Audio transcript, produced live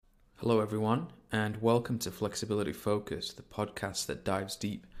Hello, everyone, and welcome to Flexibility Focus, the podcast that dives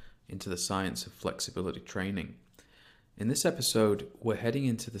deep into the science of flexibility training. In this episode, we're heading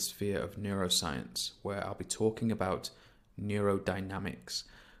into the sphere of neuroscience, where I'll be talking about neurodynamics,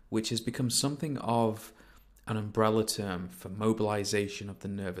 which has become something of an umbrella term for mobilization of the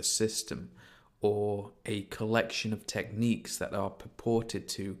nervous system, or a collection of techniques that are purported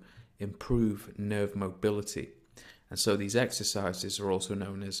to improve nerve mobility. And so these exercises are also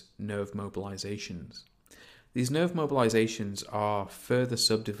known as nerve mobilizations. These nerve mobilizations are further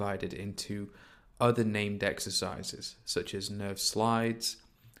subdivided into other named exercises, such as nerve slides,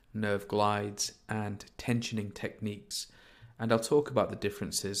 nerve glides, and tensioning techniques. And I'll talk about the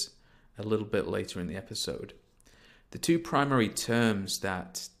differences a little bit later in the episode. The two primary terms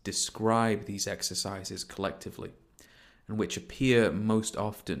that describe these exercises collectively, and which appear most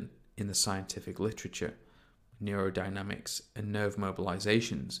often in the scientific literature, neurodynamics and nerve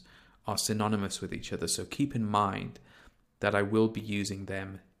mobilizations, are synonymous with each other, so keep in mind that I will be using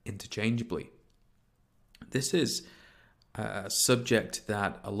them interchangeably. This is a subject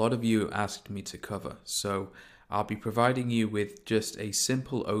that a lot of you asked me to cover, so I'll be providing you with just a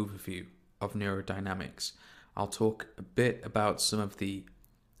simple overview of neurodynamics. I'll talk a bit about some of the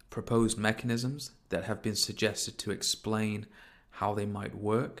proposed mechanisms that have been suggested to explain how they might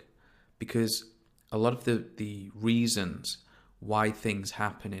work, because a lot of the reasons why things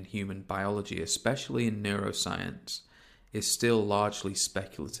happen in human biology, especially in neuroscience, is still largely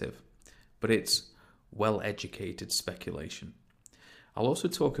speculative, but it's well-educated speculation. I'll also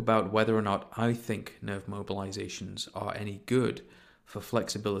talk about whether or not I think nerve mobilizations are any good for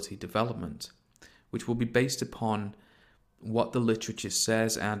flexibility development, which will be based upon what the literature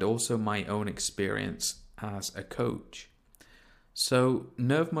says and also my own experience as a coach. So,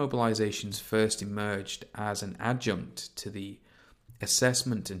 nerve mobilizations first emerged as an adjunct to the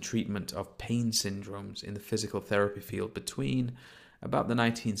assessment and treatment of pain syndromes in the physical therapy field between about the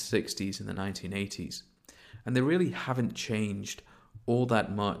 1960s and the 1980s. And they really haven't changed all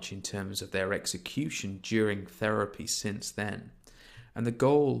that much in terms of their execution during therapy since then. And the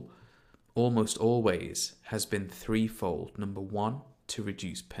goal almost always has been threefold. Number one, to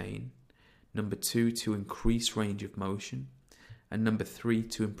reduce pain. Number two, to increase range of motion. And number three,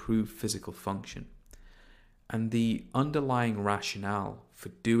 to improve physical function. And the underlying rationale for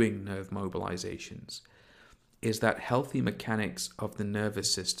doing nerve mobilizations is that healthy mechanics of the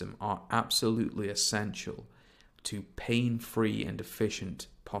nervous system are absolutely essential to pain-free and efficient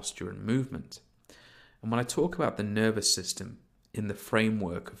posture and movement. And when I talk about the nervous system in the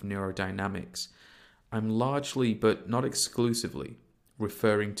framework of neurodynamics, I'm largely, but not exclusively,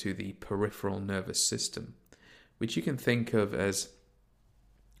 referring to the peripheral nervous system, which you can think of as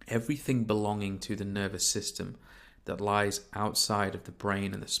everything belonging to the nervous system that lies outside of the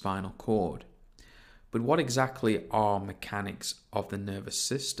brain and the spinal cord. But what exactly are mechanics of the nervous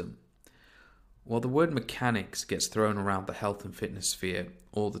system? Well, the word mechanics gets thrown around the health and fitness sphere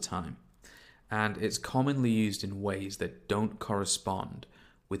all the time, and it's commonly used in ways that don't correspond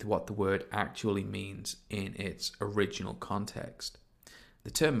with what the word actually means in its original context. The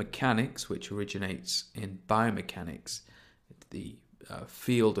term mechanics, which originates in biomechanics, the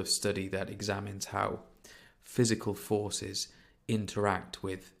field of study that examines how physical forces interact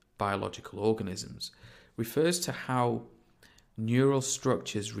with biological organisms, refers to how neural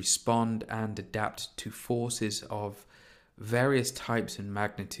structures respond and adapt to forces of various types and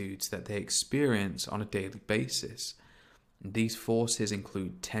magnitudes that they experience on a daily basis. These forces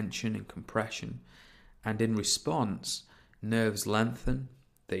include tension and compression, and in response, nerves lengthen,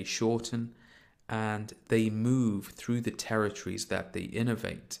 they shorten, and they move through the territories that they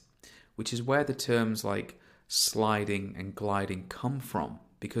innervate, which is where the terms like sliding and gliding come from,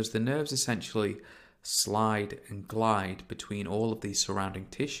 because the nerves essentially slide and glide between all of these surrounding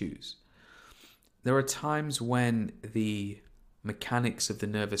tissues. There are times when the mechanics of the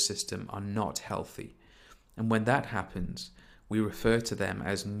nervous system are not healthy, and when that happens, we refer to them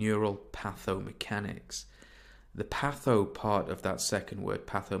as neural pathomechanics. The patho part of that second word,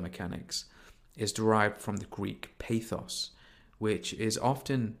 pathomechanics, is derived from the Greek pathos, which is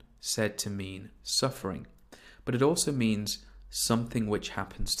often said to mean suffering, but it also means something which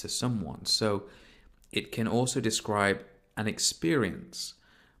happens to someone. So it can also describe an experience,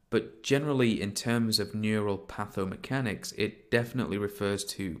 but generally in terms of neural pathomechanics, it definitely refers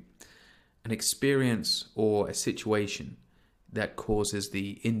to an experience or a situation that causes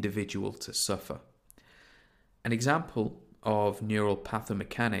the individual to suffer. An example of neural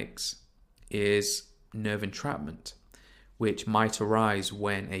pathomechanics is nerve entrapment, which might arise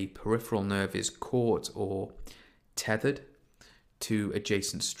when a peripheral nerve is caught or tethered to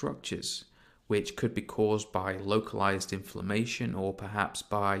adjacent structures, which could be caused by localized inflammation or perhaps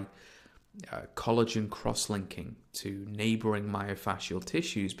by collagen cross-linking to neighboring myofascial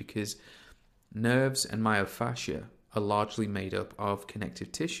tissues, because nerves and myofascia are largely made up of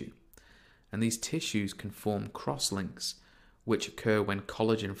connective tissue. And these tissues can form cross-links, which occur when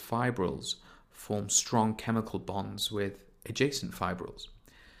collagen fibrils form strong chemical bonds with adjacent fibrils.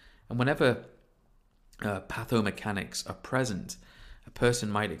 And whenever pathomechanics are present, a person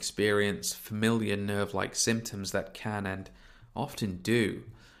might experience familiar nerve-like symptoms that can and often do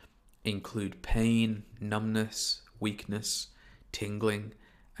include pain, numbness, weakness, tingling,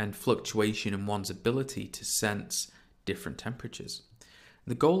 and fluctuation in one's ability to sense different temperatures.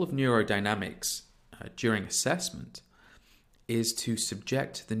 The goal of neurodynamics during assessment is to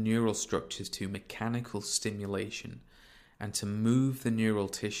subject the neural structures to mechanical stimulation and to move the neural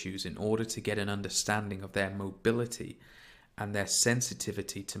tissues in order to get an understanding of their mobility and their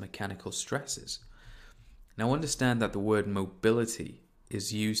sensitivity to mechanical stresses. Now understand that the word mobility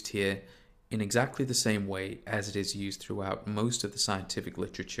is used here in exactly the same way as it is used throughout most of the scientific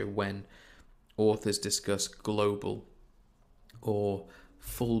literature when authors discuss global or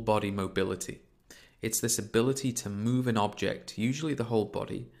full body mobility. It's this ability to move an object, usually the whole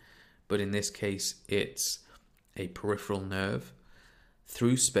body, but in this case it's a peripheral nerve,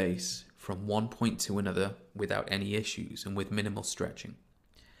 through space from one point to another without any issues and with minimal stretching.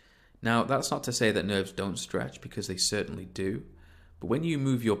 Now, that's not to say that nerves don't stretch, because they certainly do, but when you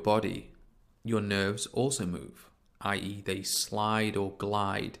move your body, your nerves also move, i.e. they slide or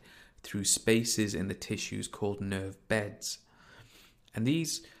glide through spaces in the tissues called nerve beds. And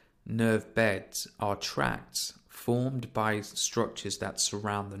these nerve beds are tracts formed by structures that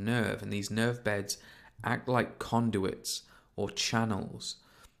surround the nerve, and these nerve beds act like conduits or channels,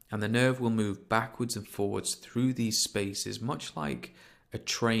 and the nerve will move backwards and forwards through these spaces, much like a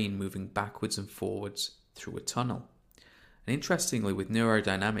train moving backwards and forwards through a tunnel. And interestingly, with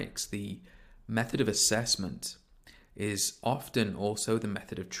neurodynamics, the method of assessment is often also the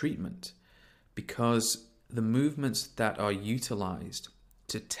method of treatment, because the movements that are utilized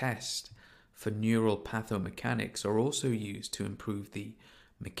to test for neural pathomechanics are also used to improve the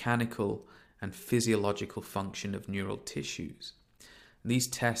mechanical and physiological function of neural tissues. These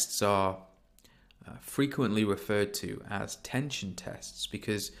tests are frequently referred to as tension tests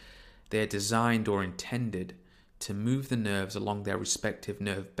because they are designed or intended to move the nerves along their respective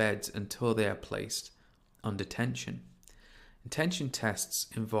nerve beds until they are placed under tension. And tension tests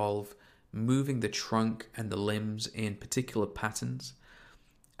involve moving the trunk and the limbs in particular patterns,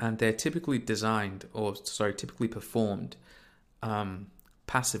 and they're typically typically performed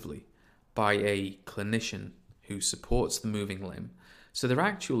passively by a clinician who supports the moving limb. So they're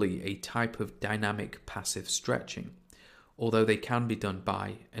actually a type of dynamic passive stretching, although they can be done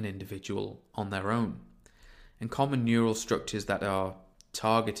by an individual on their own. And common neural structures that are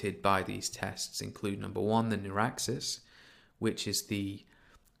targeted by these tests include, number one, the neuraxis, which is the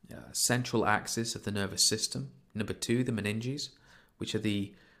central axis of the nervous system. Number two, the meninges, which are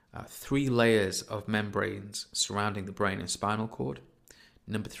the three layers of membranes surrounding the brain and spinal cord.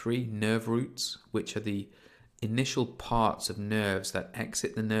 Number three, nerve roots, which are the initial parts of nerves that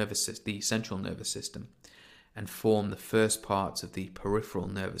exit the central nervous system and form the first parts of the peripheral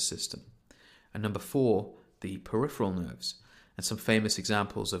nervous system. And number four, the peripheral nerves. And some famous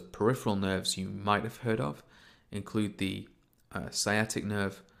examples of peripheral nerves you might have heard of include the sciatic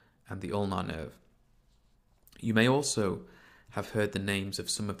nerve and the ulnar nerve. You may also have heard the names of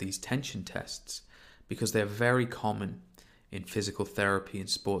some of these tension tests because they're very common in physical therapy and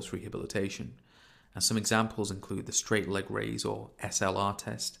sports rehabilitation. And some examples include the straight leg raise or SLR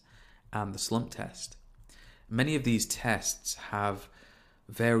test and the slump test. Many of these tests have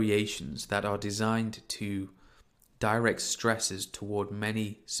variations that are designed to direct stresses toward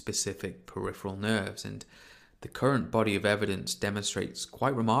many specific peripheral nerves, and the current body of evidence demonstrates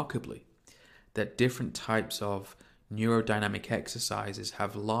quite remarkably that different types of neurodynamic exercises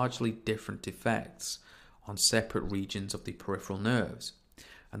have largely different effects on separate regions of the peripheral nerves,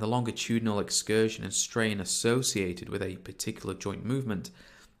 and the longitudinal excursion and strain associated with a particular joint movement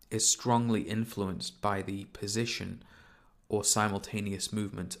is strongly influenced by the position or simultaneous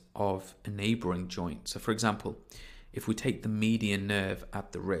movement of a neighboring joint. So for example, if we take the median nerve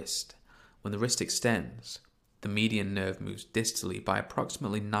at the wrist, when the wrist extends, the median nerve moves distally by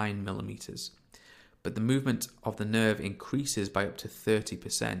approximately 9 millimeters, but the movement of the nerve increases by up to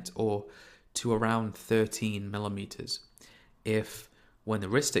 30% or to around 13 millimeters if, when the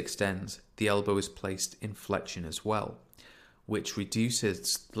wrist extends, the elbow is placed in flexion as well, which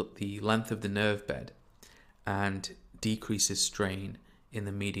reduces the length of the nerve bed and decreases strain in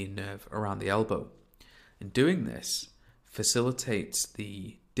the median nerve around the elbow. And doing this facilitates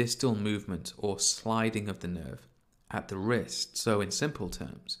the distal movement or sliding of the nerve at the wrist. So in simple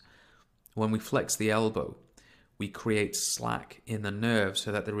terms, when we flex the elbow, we create slack in the nerve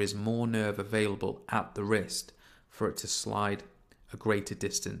so that there is more nerve available at the wrist for it to slide a greater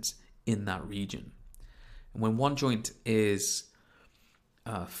distance in that region. And when one joint is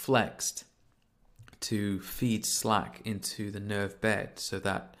flexed to feed slack into the nerve bed so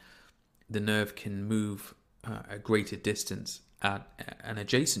that the nerve can move a greater distance at an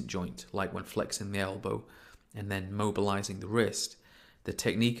adjacent joint, like when flexing the elbow and then mobilizing the wrist, the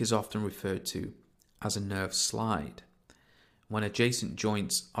technique is often referred to as a nerve slide. When adjacent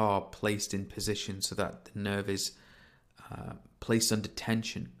joints are placed in position so that the nerve is placed under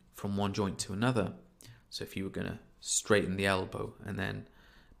tension from one joint to another, so if you were going to straighten the elbow and then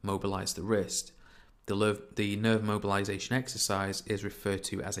mobilize the wrist, the nerve mobilization exercise is referred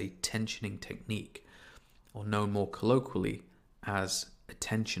to as a tensioning technique, or known more colloquially as a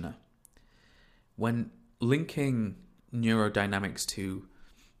tensioner. When linking neurodynamics to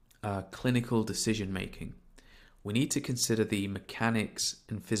clinical decision making, we need to consider the mechanics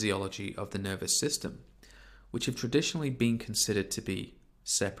and physiology of the nervous system, which have traditionally been considered to be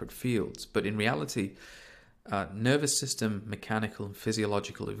separate fields. But in reality, nervous system mechanical and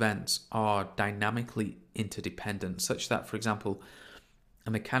physiological events are dynamically interdependent, such that, for example,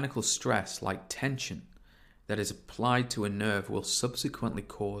 a mechanical stress like tension that is applied to a nerve will subsequently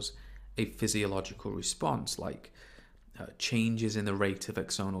cause a physiological response like changes in the rate of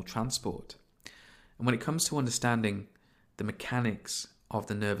axonal transport. And when it comes to understanding the mechanics of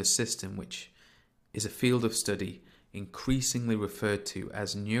the nervous system, which is a field of study increasingly referred to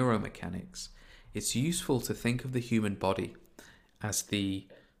as neuromechanics, it's useful to think of the human body as the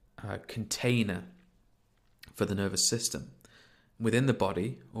container for the nervous system. Within the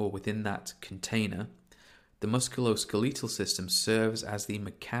body, or within that container, the musculoskeletal system serves as the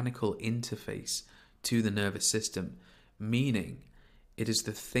mechanical interface to the nervous system, meaning it is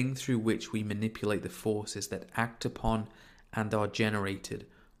the thing through which we manipulate the forces that act upon and are generated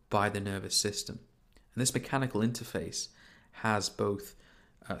by the nervous system. And this mechanical interface has both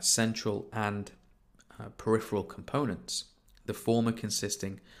central and peripheral components, the former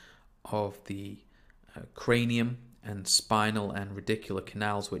consisting of the cranium and spinal and radicular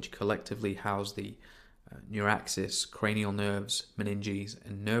canals, which collectively house the neuraxis, cranial nerves, meninges,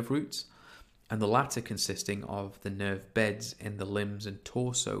 and nerve roots, and the latter consisting of the nerve beds in the limbs and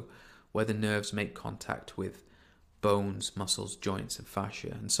torso, where the nerves make contact with bones, muscles, joints, and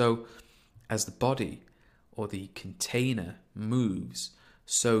fascia. And so, as the body, or the container, moves,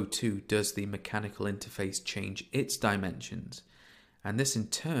 so too does the mechanical interface change its dimensions, and this in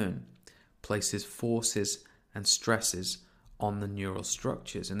turn places forces and stresses on the neural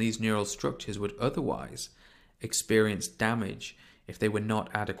structures, and these neural structures would otherwise experience damage if they were not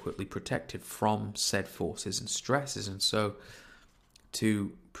adequately protected from said forces and stresses. And so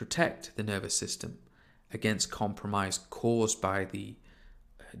to protect the nervous system against compromise caused by the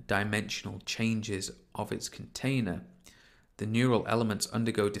dimensional changes of its container, the neural elements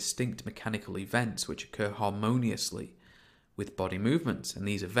undergo distinct mechanical events which occur harmoniously with body movements, and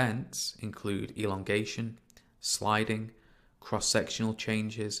these events include elongation, sliding, cross-sectional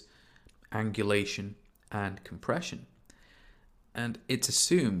changes, angulation, and compression. And it's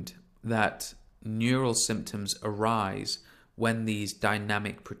assumed that neural symptoms arise when these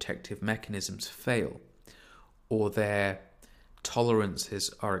dynamic protective mechanisms fail or their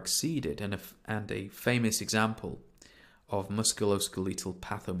tolerances are exceeded. And a famous example of musculoskeletal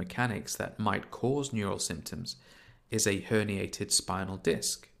pathomechanics that might cause neural symptoms is a herniated spinal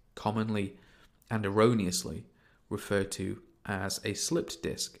disc, commonly and erroneously referred to as a slipped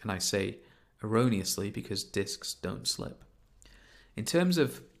disc. And I say erroneously because discs don't slip. In terms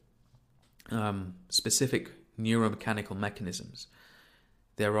of specific neuromechanical mechanisms,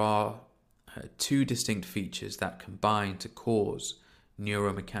 there are two distinct features that combine to cause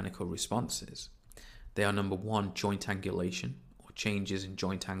neuromechanical responses. They are, number one, joint angulation, or changes in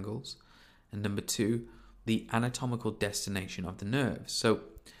joint angles, and number two, the anatomical destination of the nerves. So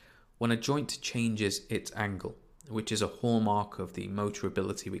when a joint changes its angle, which is a hallmark of the motor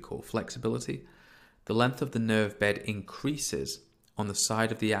ability we call flexibility, the length of the nerve bed increases on the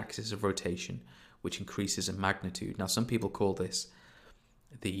side of the axis of rotation, which increases in magnitude. Now, some people call this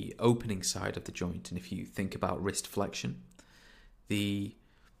the opening side of the joint, and if you think about wrist flexion, the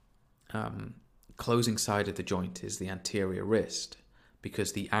closing side of the joint is the anterior wrist,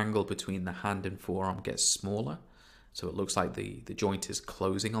 because the angle between the hand and forearm gets smaller, so it looks like the joint is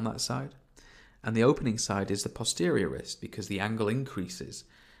closing on that side. And the opening side is the posterior wrist because the angle increases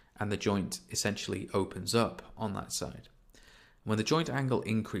and the joint essentially opens up on that side. When the joint angle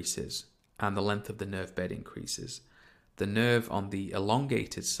increases and the length of the nerve bed increases, the nerve on the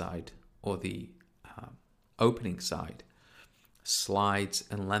elongated side or the opening side slides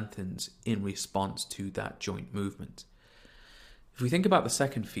and lengthens in response to that joint movement. If we think about the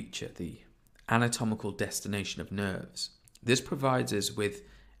second feature, the anatomical destination of nerves, this provides us with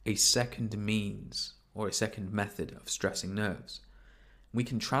a second means or a second method of stressing nerves. We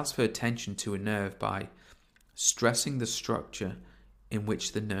can transfer tension to a nerve by stressing the structure in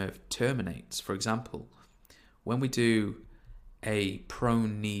which the nerve terminates. For example, when we do a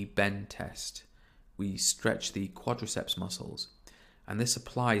prone knee bend test, we stretch the quadriceps muscles, and this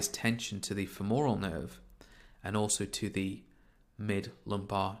applies tension to the femoral nerve and also to the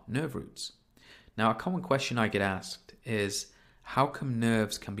mid-lumbar nerve roots. Now, a common question I get asked is, how come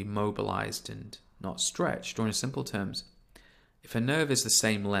nerves can be mobilized and not stretched? Or in simple terms, if a nerve is the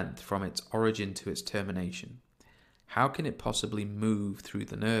same length from its origin to its termination, how can it possibly move through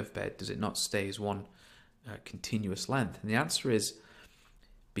the nerve bed? Does it not stay as one continuous length? And the answer is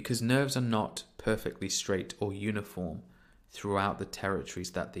because nerves are not perfectly straight or uniform throughout the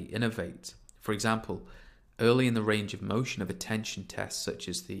territories that they innervate. For example, early in the range of motion of a tension test, such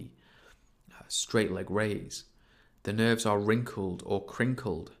as the straight leg raise, the nerves are wrinkled or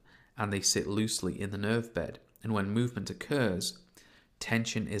crinkled and they sit loosely in the nerve bed. And when movement occurs,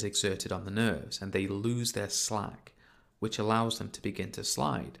 tension is exerted on the nerves and they lose their slack, which allows them to begin to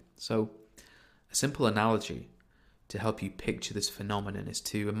slide. So a simple analogy to help you picture this phenomenon is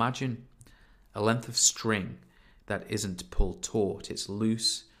to imagine a length of string that isn't pulled taut. It's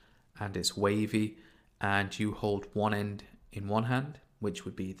loose and it's wavy, and you hold one end in one hand, which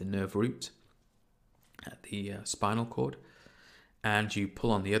would be the nerve root at the spinal cord, and you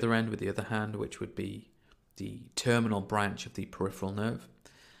pull on the other end with the other hand, which would be the terminal branch of the peripheral nerve.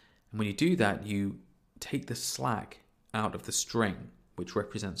 And when you do that, you take the slack out of the string, which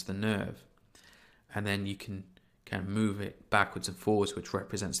represents the nerve, and then you can kind of move it backwards and forwards, which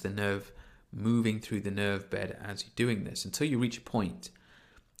represents the nerve moving through the nerve bed as you're doing this, until you reach a point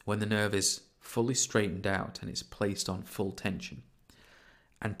when the nerve is fully straightened out and it's placed on full tension.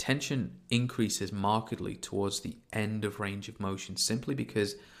 And tension increases markedly towards the end of range of motion simply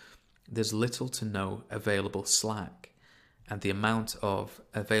because there's little to no available slack, and the amount of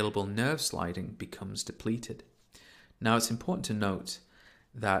available nerve sliding becomes depleted. Now, it's important to note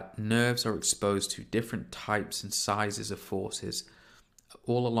that nerves are exposed to different types and sizes of forces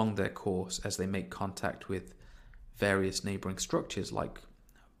all along their course as they make contact with various neighboring structures like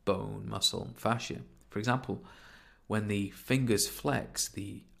bone, muscle, and fascia. For example, when the fingers flex,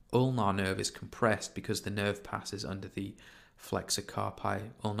 the ulnar nerve is compressed because the nerve passes under the flexor carpi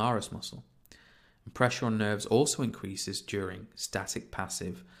ulnaris muscle. And pressure on nerves also increases during static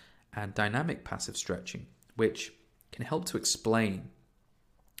passive and dynamic passive stretching, which can help to explain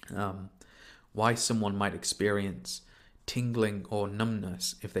why someone might experience tingling or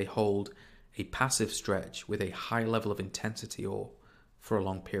numbness if they hold a passive stretch with a high level of intensity or for a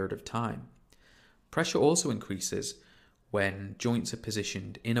long period of time. Pressure also increases when joints are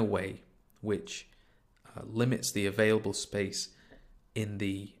positioned in a way which limits the available space in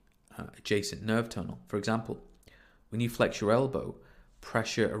the adjacent nerve tunnel. For example, when you flex your elbow,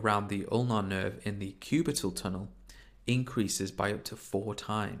 pressure around the ulnar nerve in the cubital tunnel increases by up to 4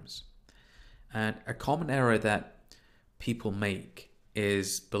 times. And a common error that people make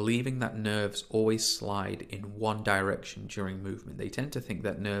is believing that nerves always slide in one direction during movement. They tend to think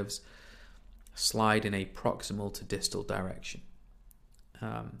that nerves slide in a proximal to distal direction.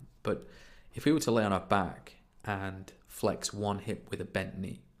 But if we were to lay on our back and flex one hip with a bent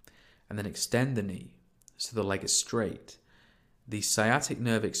knee and then extend the knee so the leg is straight, the sciatic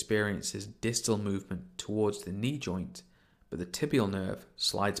nerve experiences distal movement towards the knee joint, but the tibial nerve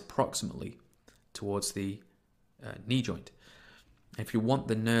slides proximally towards the knee joint. If you want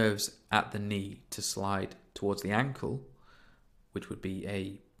the nerves at the knee to slide towards the ankle, which would be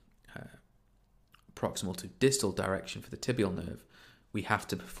a proximal to distal direction for the tibial nerve, we have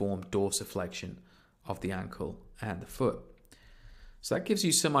to perform dorsiflexion of the ankle and the foot. So that gives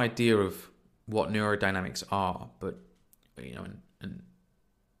you some idea of what neurodynamics are, but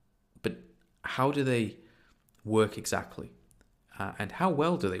but how do they work exactly, and how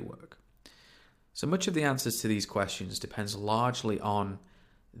well do they work? So much of the answers to these questions depends largely on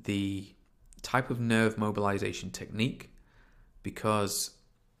the type of nerve mobilization technique, because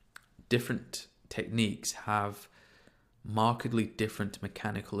different techniques have markedly different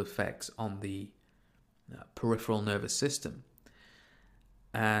mechanical effects on the peripheral nervous system.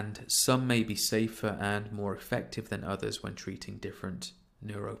 and some may be safer and more effective than others when treating different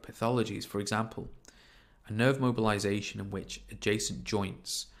neuropathologies. For example, a nerve mobilization in which adjacent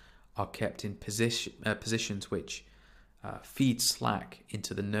joints are kept in positions which feed slack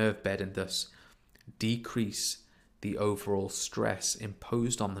into the nerve bed and thus decrease the overall stress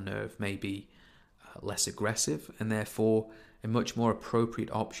imposed on the nerve may be less aggressive and therefore a much more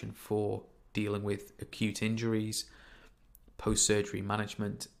appropriate option for dealing with acute injuries, post-surgery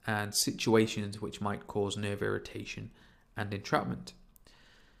management, and situations which might cause nerve irritation and entrapment.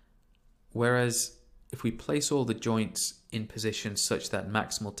 Whereas if we place all the joints in positions such that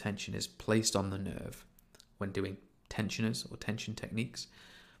maximal tension is placed on the nerve when doing tensioners or tension techniques,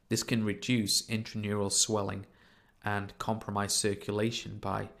 this can reduce intraneural swelling and compromise circulation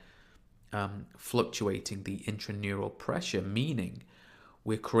by fluctuating the intraneural pressure, meaning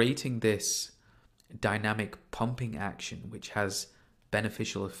we're creating this dynamic pumping action which has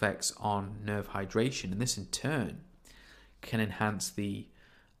beneficial effects on nerve hydration, and this in turn can enhance the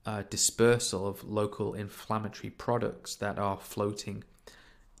dispersal of local inflammatory products that are floating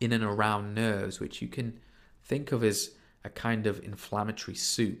in and around nerves, which you can think of as a kind of inflammatory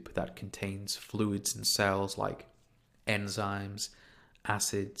soup that contains fluids and cells like enzymes,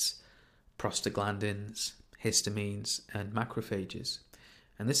 acids, prostaglandins, histamines, and macrophages.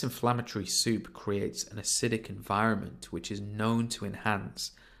 And this inflammatory soup creates an acidic environment which is known to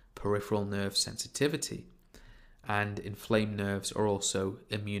enhance peripheral nerve sensitivity. And inflamed nerves are also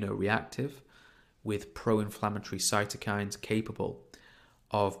immunoreactive, with pro-inflammatory cytokines capable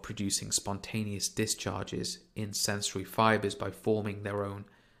of producing spontaneous discharges in sensory fibers by forming their own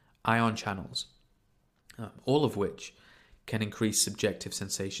ion channels, all of which can increase subjective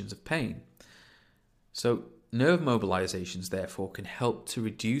sensations of pain. So nerve mobilizations, therefore, can help to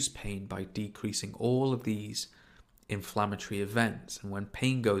reduce pain by decreasing all of these inflammatory events. And when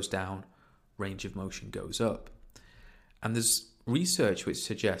pain goes down, range of motion goes up. And there's research which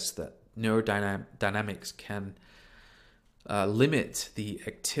suggests that neurodynamics can limit the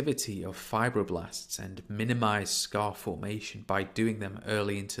activity of fibroblasts and minimize scar formation by doing them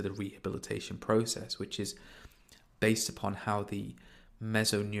early into the rehabilitation process, which is based upon how the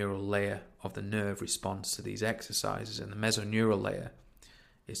mesoneural layer of the nerve responds to these exercises. And the mesoneural layer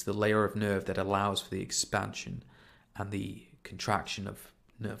is the layer of nerve that allows for the expansion and the contraction of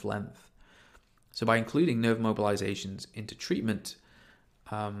nerve length. So by including nerve mobilizations into treatment,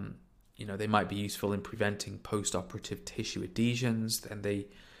 they might be useful in preventing post-operative tissue adhesions, and they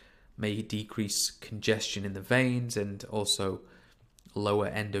may decrease congestion in the veins and also lower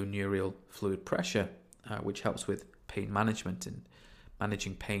endoneurial fluid pressure, which helps with pain management, and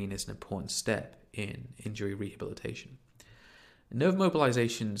managing pain is an important step in injury rehabilitation. Nerve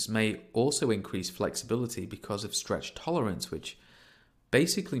mobilizations may also increase flexibility because of stretch tolerance, which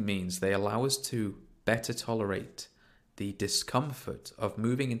basically means they allow us to better tolerate the discomfort of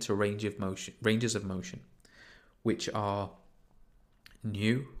moving into ranges of motion which are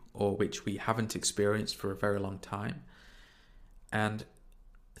new or which we haven't experienced for a very long time. And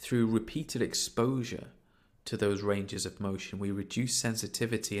through repeated exposure to those ranges of motion, we reduce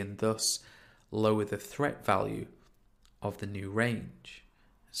sensitivity and thus lower the threat value of the new range.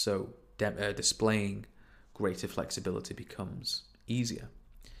 So displaying greater flexibility becomes easier.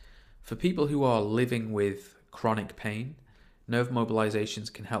 For people who are living with chronic pain, nerve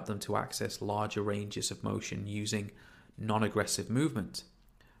mobilizations can help them to access larger ranges of motion using non-aggressive movement,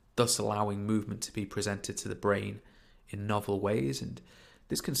 thus allowing movement to be presented to the brain in novel ways, and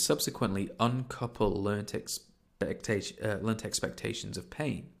this can subsequently uncouple learnt expectations of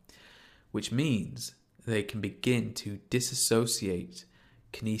pain, which means they can begin to disassociate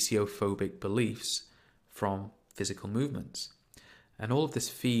kinesiophobic beliefs from physical movements. And all of this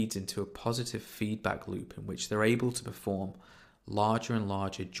feeds into a positive feedback loop in which they're able to perform larger and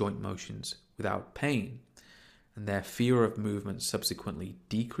larger joint motions without pain. And their fear of movement subsequently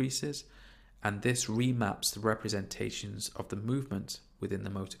decreases, and this remaps the representations of the movement within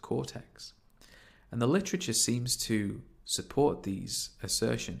the motor cortex. And the literature seems to support these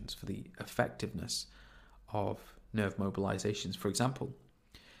assertions for the effectiveness of nerve mobilizations. For example,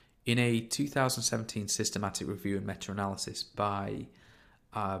 in a 2017 systematic review and meta-analysis by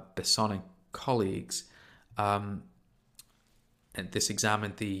Besson and colleagues, and this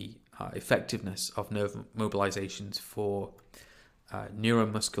examined the effectiveness of nerve mobilizations for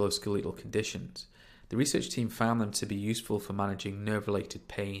neuromusculoskeletal conditions. The research team found them to be useful for managing nerve-related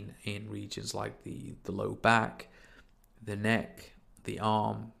pain in regions like the low back, the neck, the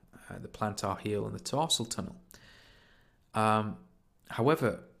arm, the plantar heel, and the tarsal tunnel.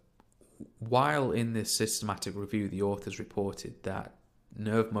 However, while in this systematic review, the authors reported that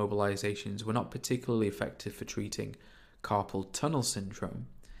nerve mobilizations were not particularly effective for treating carpal tunnel syndrome,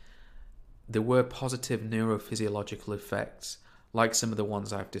 there were positive neurophysiological effects, like some of the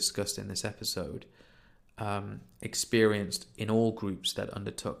ones I've discussed in this episode, experienced in all groups that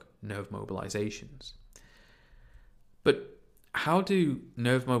undertook nerve mobilizations. But how do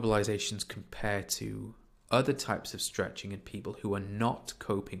nerve mobilizations compare to other types of stretching in people who are not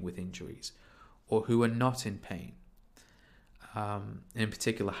coping with injuries or who are not in pain? In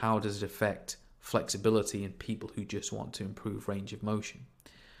particular, how does it affect flexibility in people who just want to improve range of motion?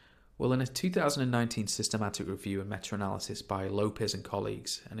 Well, in a 2019 systematic review and meta-analysis by Lopez and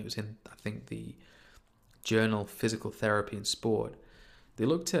colleagues, and it was in, I think, the journal Physical Therapy and Sport, they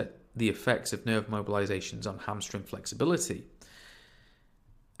looked at the effects of nerve mobilizations on hamstring flexibility.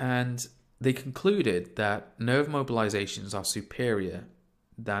 And they concluded that nerve mobilizations are superior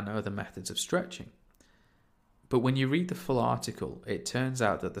than other methods of stretching. But when you read the full article, it turns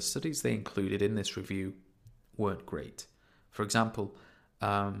out that the studies they included in this review weren't great. For example,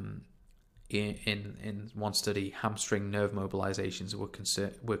 in one study, hamstring nerve mobilizations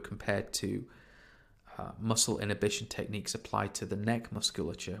were compared to muscle inhibition techniques applied to the neck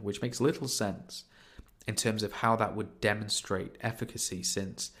musculature, which makes little sense in terms of how that would demonstrate efficacy,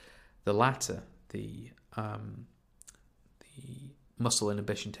 since the latter, the muscle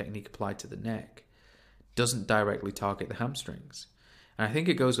inhibition technique applied to the neck, doesn't directly target the hamstrings. And I think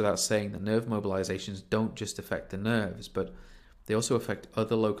it goes without saying that nerve mobilizations don't just affect the nerves, but they also affect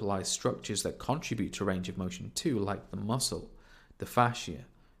other localized structures that contribute to range of motion too, like the muscle, the fascia,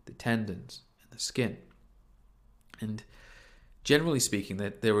 the tendons, and the skin. And generally speaking,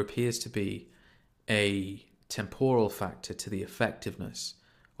 that there appears to be a temporal factor to the effectiveness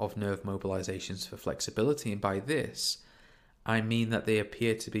of nerve mobilizations for flexibility. And by this, I mean that they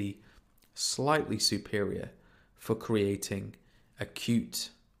appear to be slightly superior for creating acute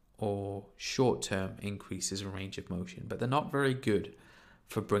or short-term increases in range of motion, but they're not very good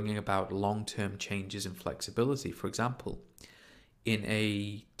for bringing about long-term changes in flexibility. For example, in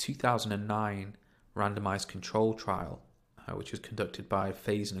a 2009 randomized control trial, which was conducted by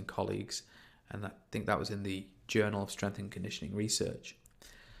Faison and colleagues, and I think that was in the Journal of Strength and Conditioning Research,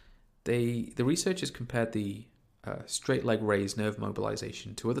 the researchers compared the straight leg raised nerve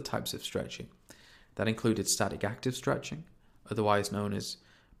mobilization to other types of stretching. That included static active stretching, otherwise known as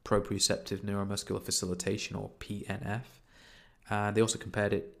proprioceptive neuromuscular facilitation, or PNF. They also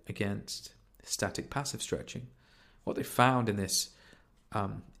compared it against static passive stretching. What they found in this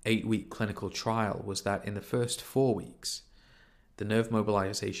 8-week clinical trial was that in the first 4 weeks, the nerve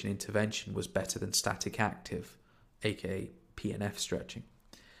mobilization intervention was better than static active, aka PNF stretching.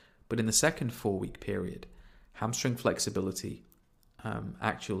 But in the second 4-week period, hamstring flexibility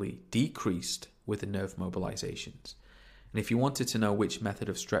actually decreased with the nerve mobilizations. And if you wanted to know which method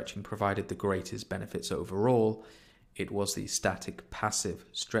of stretching provided the greatest benefits overall, it was the static passive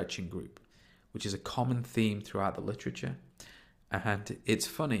stretching group, which is a common theme throughout the literature. And it's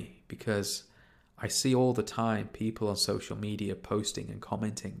funny because I see all the time people on social media posting and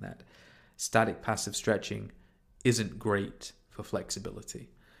commenting that static passive stretching isn't great for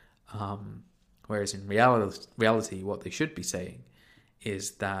flexibility. Whereas in reality, what they should be saying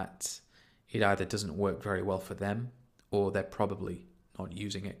is that it either doesn't work very well for them, or they're probably not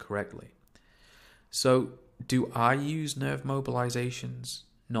using it correctly. So, do I use nerve mobilizations?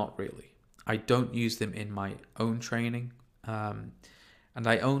 Not really. I don't use them in my own training, and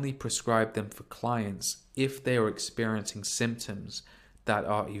I only prescribe them for clients if they are experiencing symptoms that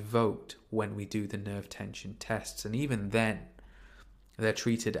are evoked when we do the nerve tension tests. And even then, they're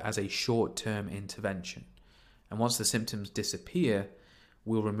treated as a short-term intervention. And once the symptoms disappear,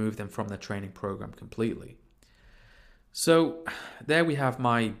 we'll remove them from the training program completely. So there we have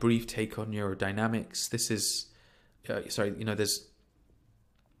my brief take on neurodynamics. This is, there's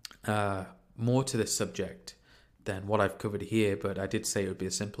more to this subject than what I've covered here, but I did say it would be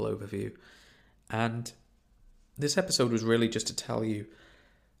a simple overview. And this episode was really just to tell you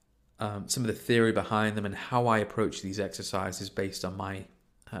some of the theory behind them and how I approach these exercises based on my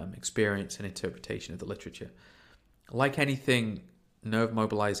experience and interpretation of the literature. Like anything, nerve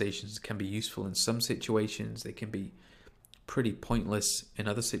mobilizations can be useful in some situations. They can be pretty pointless in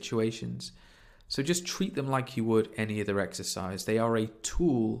other situations. So just treat them like you would any other exercise. They are a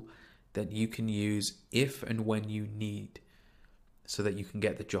tool that you can use if and when you need so that you can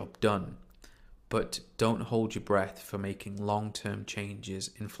get the job done. But don't hold your breath for making long-term changes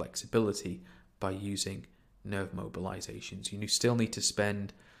in flexibility by using nerve mobilizations. You still need to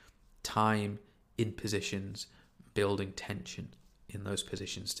spend time in positions, building tension in those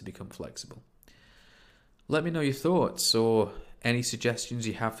positions to become flexible. Let me know your thoughts, or Any suggestions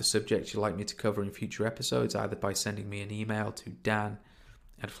you have for subjects you'd like me to cover in future episodes, either by sending me an email to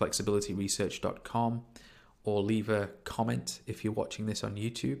dan@flexibilityresearch.com or leave a comment if you're watching this on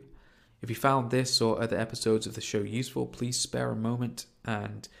YouTube. If you found this or other episodes of the show useful, please spare a moment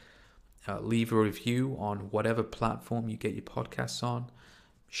and leave a review on whatever platform you get your podcasts on.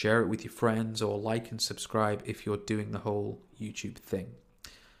 Share it with your friends or like and subscribe if you're doing the whole YouTube thing.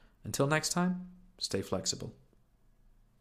 Until next time, stay flexible.